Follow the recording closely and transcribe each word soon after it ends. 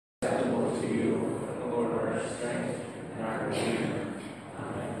acceptable to you, the Lord our strength and our Redeemer.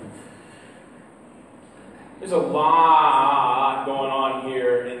 Amen. There's a lot going on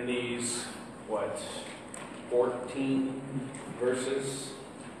here in these, 14 verses?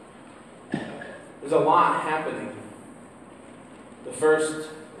 There's a lot happening. The first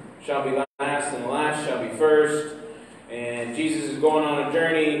shall be last, and the last shall be first. And Jesus is going on a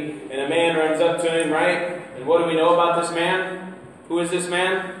journey, and a man runs up to him, right? And what do we know about this man? Who is this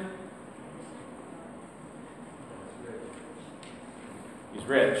man? He's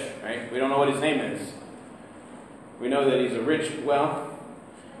rich, right? We don't know what his name is. We know that he's a rich, well,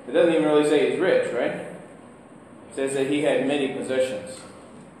 it doesn't even really say he's rich, right? It says that he had many possessions.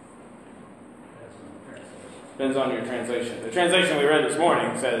 Depends on your translation. The translation we read this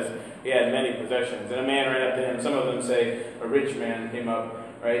morning says he had many possessions. And a man ran up to him. Some of them say a rich man came up,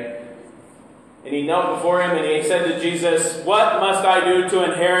 right? And he knelt before him and he said to Jesus, "What must I do to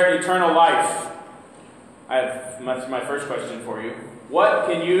inherit eternal life?" That's my first question for you. What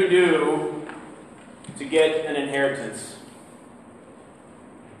can you do to get an inheritance?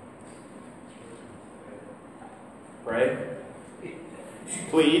 Pray.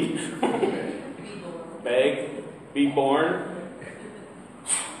 Plead. Beg. Be born.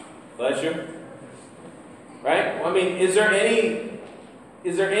 Bless you. Right? Well, I mean, is there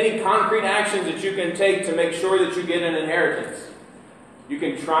any concrete actions that you can take to make sure that you get an inheritance? You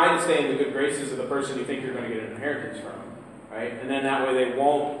can try to stay in the good graces of the person you think you're going to get an inheritance from. Right? And then that way they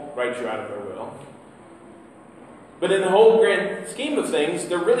won't write you out of their will. But in the whole grand scheme of things,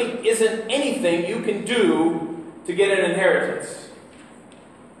 there really isn't anything you can do to get an inheritance.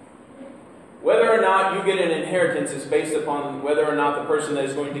 Whether or not you get an inheritance is based upon whether or not the person that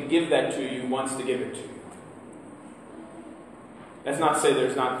is going to give that to you wants to give it to you. That's not to say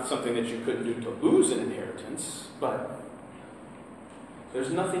there's not something that you couldn't do to lose an inheritance, but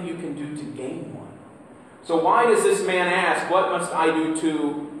there's nothing you can do to gain one. So why does this man ask, what must I do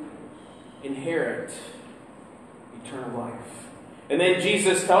to inherit eternal life? And then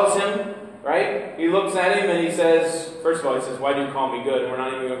Jesus tells him, right? He looks at him and he says, first of all, he says, "Why do you call me good?" And we're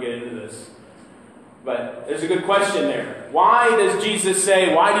not even going to get into this. But there's a good question there. Why does Jesus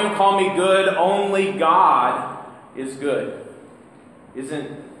say, "Why do you call me good? Only God is good"?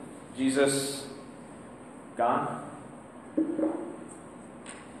 Isn't Jesus God?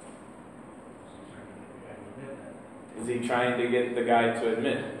 Is he trying to get the guy to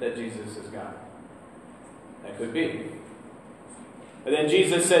admit that Jesus is God? That could be. But then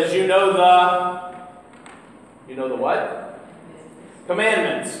Jesus says, you know the what?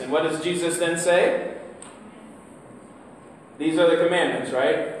 Commandments. And what does Jesus then say? These are the commandments,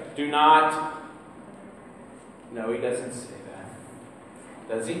 right? Do not. No, he doesn't say that.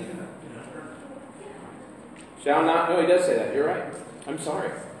 Does he? Shall not. No, he does say that. You're right. I'm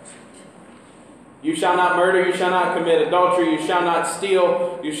sorry. You shall not murder. You shall not commit adultery. You shall not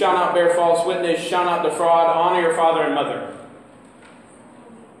steal. You shall not bear false witness. You shall not defraud. Honor your father and mother.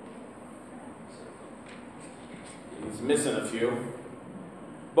 He's missing a few.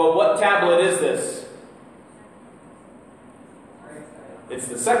 But what tablet is this? It's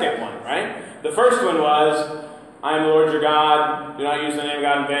the second one, right? The first one was, I am the Lord your God. Do not use the name of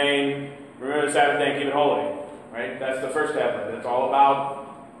God in vain. Remember the Sabbath day and keep it holy. Right? That's the first tablet. It's all about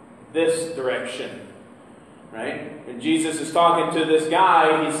this direction. Right? When Jesus is talking to this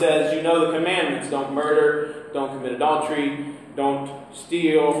guy, he says, you know the commandments. Don't murder. Don't commit adultery. Don't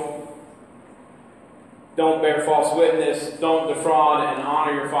steal. Don't bear false witness. Don't defraud. And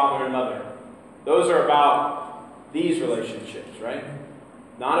honor your father and mother. Those are about these relationships, right?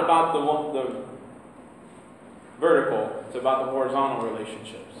 Not about the vertical. It's about the horizontal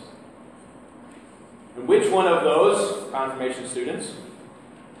relationships. And which one of those, confirmation students,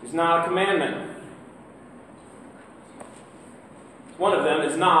 is not a commandment? One of them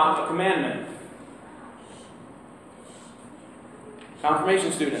is not a commandment.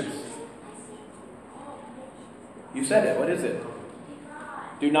 Confirmation students. You said it. What is it?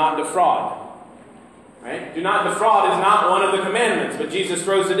 Do not defraud. Right? Do not defraud is not one of the commandments, but Jesus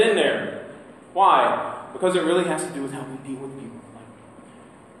throws it in there. Why? Because it really has to do with how we deal with people.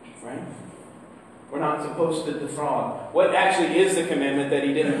 Right? We're not supposed to defraud. What actually is the commandment that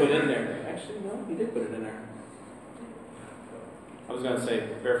he didn't put in there? Actually, no, he did put it in there. I was going to say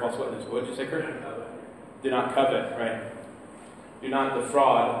bear false witness. What did you say, Kurt? Do not covet, right? Do not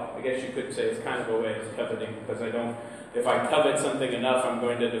defraud. I guess you could say it's kind of a way of coveting, because if I covet something enough, I'm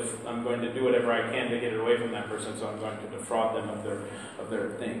going to do whatever I can to get it away from that person, so I'm going to defraud them of their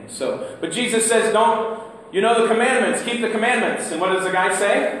things. So, but Jesus says, you know the commandments, keep the commandments. And what does the guy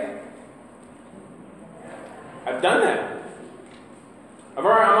say? I've done that.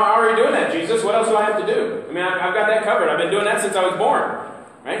 I'm already doing that, Jesus. What else do I have to do? I mean, I've got that covered. I've been doing that since I was born.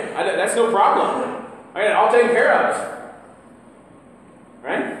 Right? That's no problem. I got it all taken care of.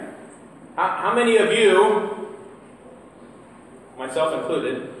 Right? How many of you, myself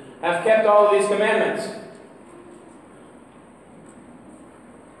included, have kept all of these commandments?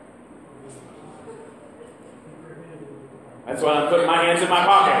 That's why I'm putting my hands in my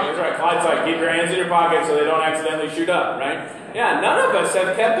pocket. That's right. Clyde's like, keep your hands in your pocket so they don't accidentally shoot up, right? Yeah, none of us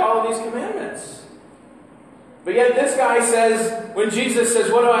have kept all of these commandments. But yet this guy says, when Jesus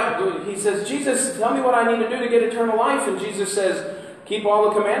says, what do I do? He says, Jesus, tell me what I need to do to get eternal life. And Jesus says, keep all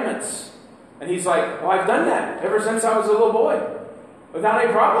the commandments. And he's like, well, I've done that ever since I was a little boy, without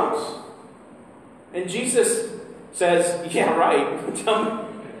any problems. And Jesus says, yeah, right.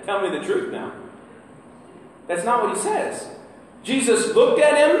 Tell me the truth now. That's not what he says. Jesus looked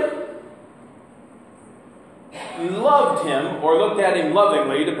at him, loved him, or looked at him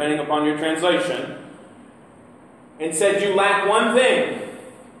lovingly, depending upon your translation, and said, you lack one thing.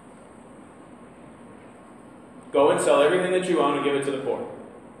 Go and sell everything that you own and give it to the poor.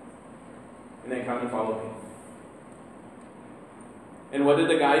 And then come and follow me. And what did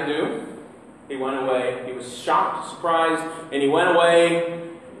the guy do? He went away. He was shocked, surprised, and he went away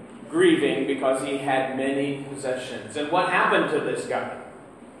grieving because he had many possessions. And what happened to this guy?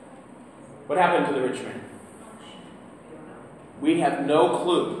 What happened to the rich man? We have no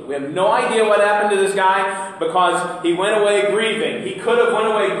clue. We have no idea what happened to this guy because he went away grieving. He could have went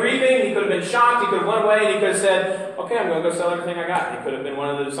away grieving. He could have been shocked. He could have went away and he could have said, okay, I'm going to go sell everything I got. He could have been one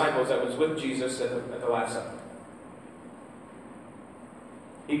of the disciples that was with Jesus at the Last Supper.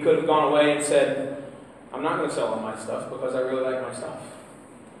 He could have gone away and said, I'm not going to sell all my stuff because I really like my stuff.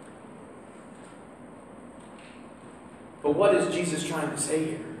 But what is Jesus trying to say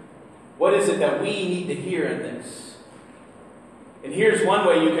here? What is it that we need to hear in this? And here's one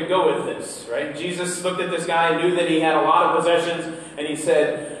way you could go with this, right? Jesus looked at this guy, knew that he had a lot of possessions, and he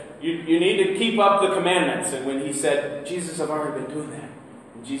said, you need to keep up the commandments. And when he said, Jesus, I've already been doing that.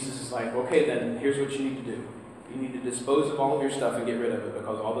 And Jesus is like, okay, then here's what you need to do. You need to dispose of all of your stuff and get rid of it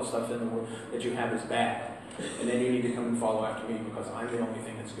because all the stuff in the world that you have is bad. And then you need to come and follow after me because I'm the only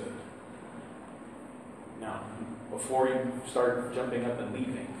thing that's good. Now, before you start jumping up and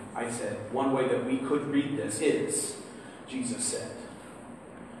leaving, I said one way that we could read this is, Jesus said.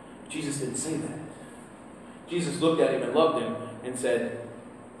 Jesus didn't say that. Jesus looked at him and loved him and said,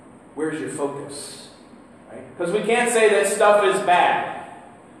 where's your focus? Right? Because we can't say that stuff is bad.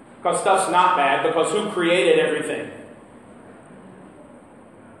 Because stuff's not bad, because who created everything?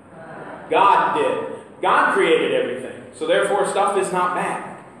 God did. God created everything. So therefore stuff is not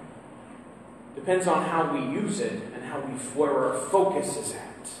bad. Depends on how we use it and where our focus is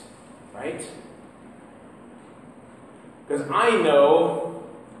at. Right? Because I know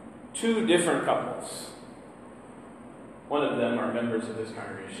two different couples. One of them are members of this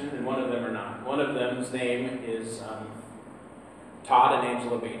congregation, and one of them are not. One of them's name is Todd and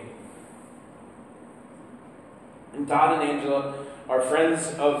Angela Beatty. And Todd and Angela are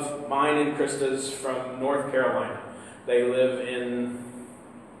friends of mine and Krista's from North Carolina. They live in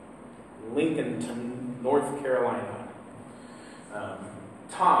Lincolnton, North Carolina.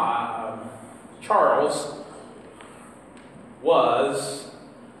 Charles was,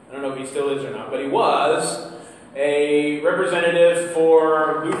 I don't know if he still is or not, but he was a representative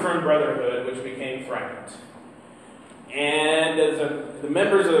for Lutheran Brotherhood, which became Frightened. And as the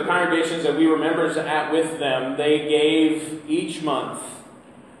members of the congregations that we were members at with them, they gave each month,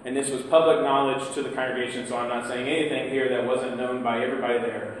 and this was public knowledge to the congregation, so I'm not saying anything here that wasn't known by everybody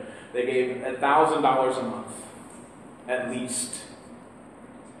there. They gave $1,000 a month, at least.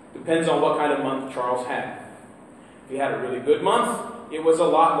 Depends on what kind of month Charles had. If he had a really good month, it was a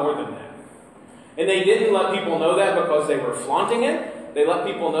lot more than that. And they didn't let people know that because they were flaunting it. They let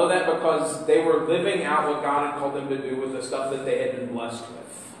people know that because they were living out what God had called them to do with the stuff that they had been blessed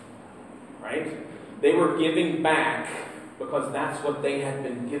with. Right? They were giving back because that's what they had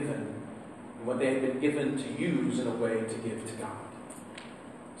been given. And what they had been given to use in a way to give to God.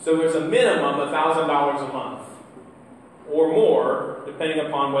 So there's a minimum of $1,000 a month. Or more, depending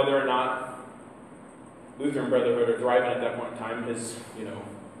upon whether or not Lutheran Brotherhood are thriving at that point in time, because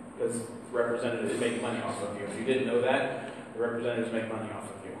representatives make money off of you. If you didn't know that, the representatives make money off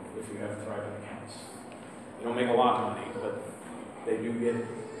of you if you have thriving accounts. They don't make a lot of money, but they do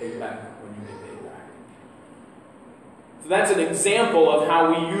get paid back when you get paid back. So that's an example of how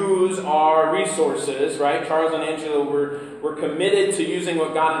we use our resources, right? Charles and Angela were committed to using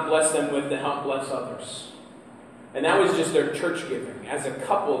what God had blessed them with to help bless others. And that was just their church giving. As a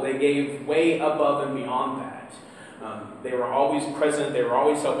couple, they gave way above and beyond that. They were always present. They were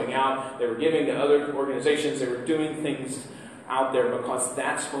always helping out. They were giving to other organizations. They were doing things out there because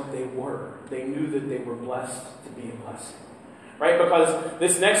that's what they were. They knew that they were blessed to be a blessing. Right? Because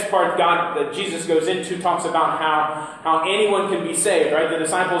this next part that Jesus goes into talks about how anyone can be saved. Right? The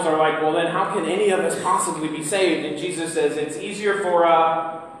disciples are like, well, then how can any of us possibly be saved? And Jesus says it's easier for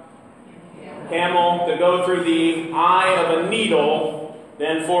a camel to go through the eye of a needle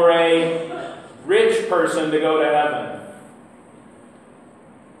than for a rich person to go to heaven.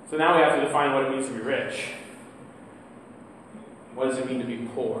 So now we have to define what it means to be rich. What does it mean to be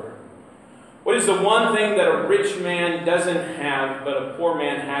poor? What is the one thing that a rich man doesn't have, but a poor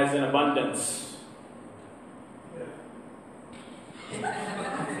man has in abundance?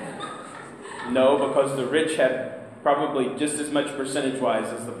 No, because the rich have probably just as much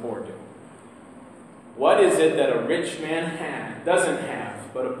percentage-wise as the poor do. What is it that a rich man doesn't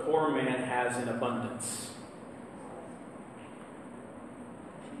have, but a poor man has in abundance?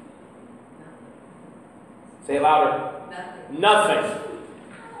 Say it louder. Nothing.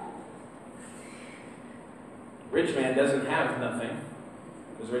 Rich man doesn't have nothing,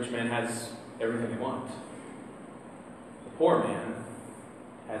 because rich man has everything they want. The poor man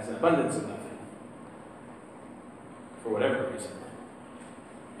has an abundance of nothing, for whatever reason.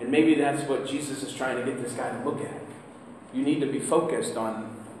 And maybe that's what Jesus is trying to get this guy to look at. You need to be focused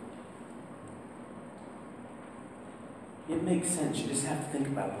on... It makes sense. You just have to think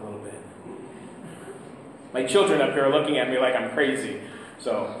about it a little bit. My children up here are looking at me like I'm crazy.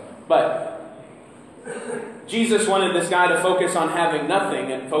 But Jesus wanted this guy to focus on having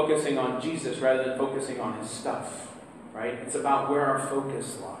nothing and focusing on Jesus rather than focusing on his stuff. Right? It's about where our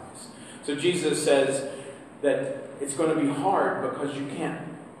focus lies. So Jesus says that it's going to be hard because you can't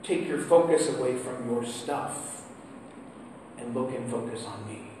take your focus away from your stuff and look and focus on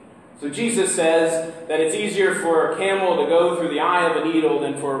me. So Jesus says that it's easier for a camel to go through the eye of a needle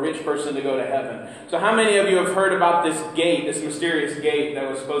than for a rich person to go to heaven. So how many of you have heard about this gate, this mysterious gate that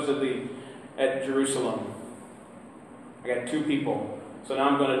was supposedly at Jerusalem? I got 2 people. So now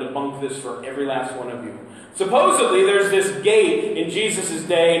I'm going to debunk this for every last one of you. Supposedly there's this gate in Jesus'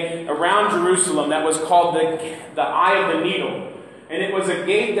 day around Jerusalem that was called the Eye of the Needle. And it was a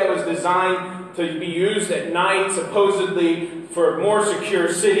gate that was designed to be used at night, supposedly for a more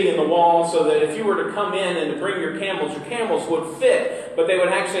secure city in the wall, so that if you were to come in and to bring your camels would fit, but they would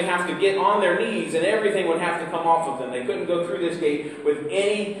actually have to get on their knees and everything would have to come off of them. They couldn't go through this gate with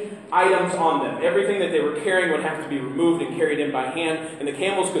any items on them. Everything that they were carrying would have to be removed and carried in by hand, and the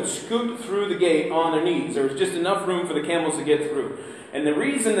camels could scoot through the gate on their knees. There was just enough room for the camels to get through. And the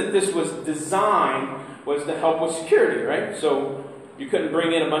reason that this was designed was to help with security, right? So you couldn't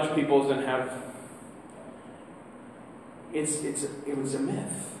bring in a bunch of people and have... It was a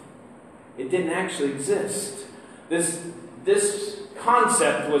myth. It didn't actually exist. This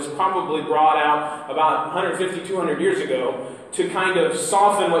concept was probably brought out about 150, 200 years ago to kind of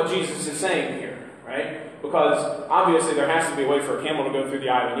soften what Jesus is saying here, right? Because obviously there has to be a way for a camel to go through the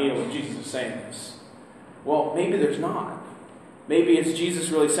eye of a needle when Jesus is saying this. Well, maybe there's not. Maybe it's Jesus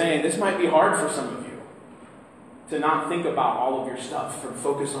really saying, this might be hard for some of you to not think about all of your stuff or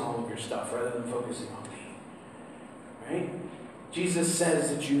focus on all of your stuff rather than focusing on me. Right? Jesus says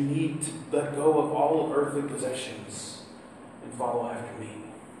that you need to let go of all of earthly possessions and follow after me.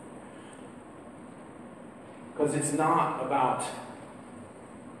 Because it's not about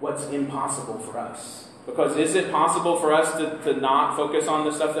what's impossible for us. Because is it possible for us to not focus on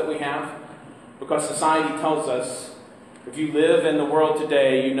the stuff that we have? Because society tells us, if you live in the world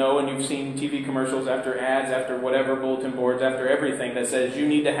today, you know, and you've seen TV commercials after ads, after whatever, bulletin boards, after everything that says you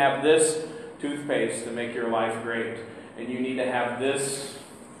need to have this toothpaste to make your life great. And you need to have this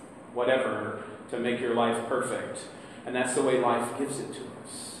whatever to make your life perfect. And that's the way life gives it to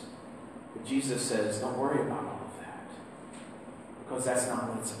us. But Jesus says, don't worry about all of that. Because that's not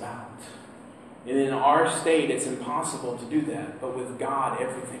what it's about. And in our state, it's impossible to do that. But with God,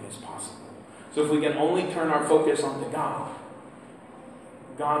 everything is possible. So if we can only turn our focus onto God,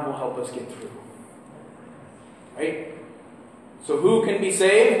 God will help us get through. Right? So who can be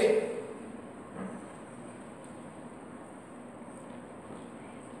saved?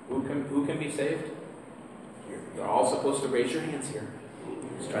 Who can be saved? You're all supposed to raise your hands here.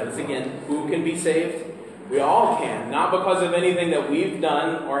 Let's try this again. Who can be saved? We all can. Not because of anything that we've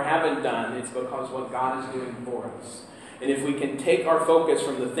done or haven't done. It's because what God is doing for us. And if we can take our focus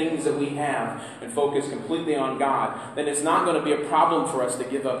from the things that we have and focus completely on God, then it's not going to be a problem for us to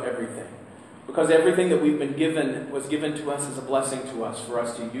give up everything. Because everything that we've been given was given to us as a blessing to us for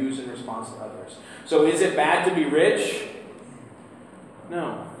us to use in response to others. So is it bad to be rich?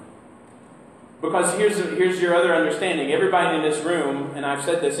 No. Because here's your other understanding. Everybody in this room, and I've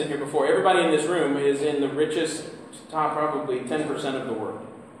said this in here before, everybody in this room is in the richest, top probably 10% of the world.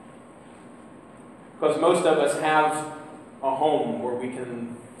 Because most of us have a home where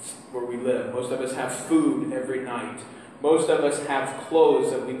we live. Most of us have food every night. Most of us have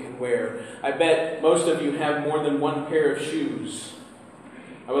clothes that we can wear. I bet most of you have more than one pair of shoes.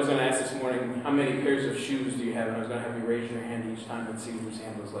 I was going to ask this morning, how many pairs of shoes do you have? And I was going to have you raise your hand each time and see whose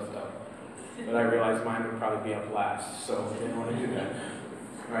hand was left up. But I realized mine would probably be up last, so I didn't want to do that.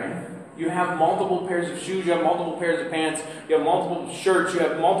 Right? You have multiple pairs of shoes, you have multiple pairs of pants, you have multiple shirts, you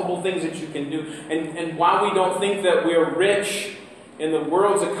have multiple things that you can do. And while we don't think that we're rich in the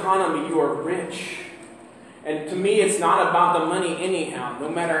world's economy, you are rich. And to me, it's not about the money anyhow. No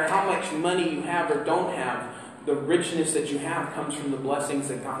matter how much money you have or don't have, the richness that you have comes from the blessings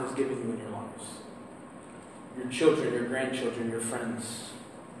that God has given you in your lives. Your children, your grandchildren, your friends.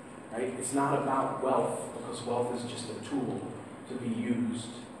 Right? It's not about wealth, because wealth is just a tool to be used.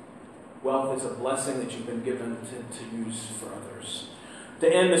 Wealth is a blessing that you've been given to use for others.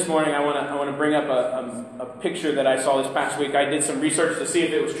 To end this morning, I want to bring up a picture that I saw this past week. I did some research to see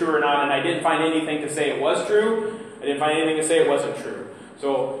if it was true or not, and I didn't find anything to say it was true. I didn't find anything to say it wasn't true.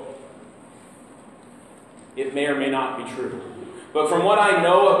 So it may or may not be true. But from what I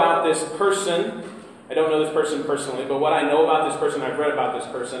know about this person, I don't know this person personally, but what I know about this person, I've read about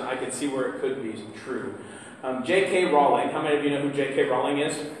this person, I can see where it could be true. J.K. Rowling. How many of you know who J.K. Rowling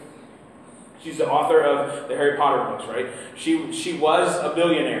is? She's the author of the Harry Potter books, right? She was a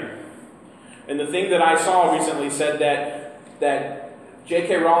billionaire. And the thing that I saw recently said that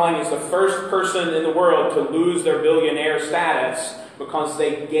J.K. Rowling is the first person in the world to lose their billionaire status because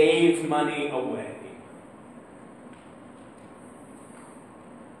they gave money away.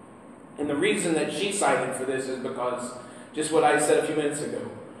 And the reason that she cited for this is because, just what I said a few minutes ago,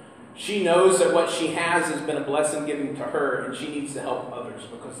 she knows that what she has been a blessing given to her, and she needs to help others,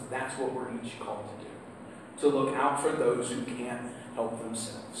 because that's what we're each called to do. To look out for those who can't help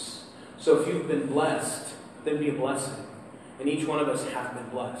themselves. So if you've been blessed, then be a blessing. And each one of us have been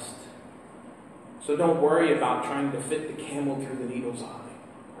blessed. So don't worry about trying to fit the camel through the needle's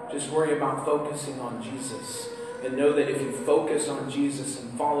eye. Just worry about focusing on Jesus. And know that if you focus on Jesus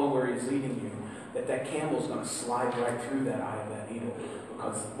and follow where He's leading you, that camel's going to slide right through that eye of that needle.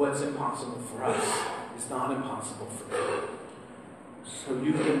 Because what's impossible for us is not impossible for God. So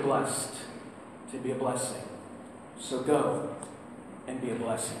you've been blessed to be a blessing. So go and be a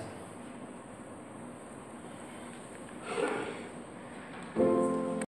blessing.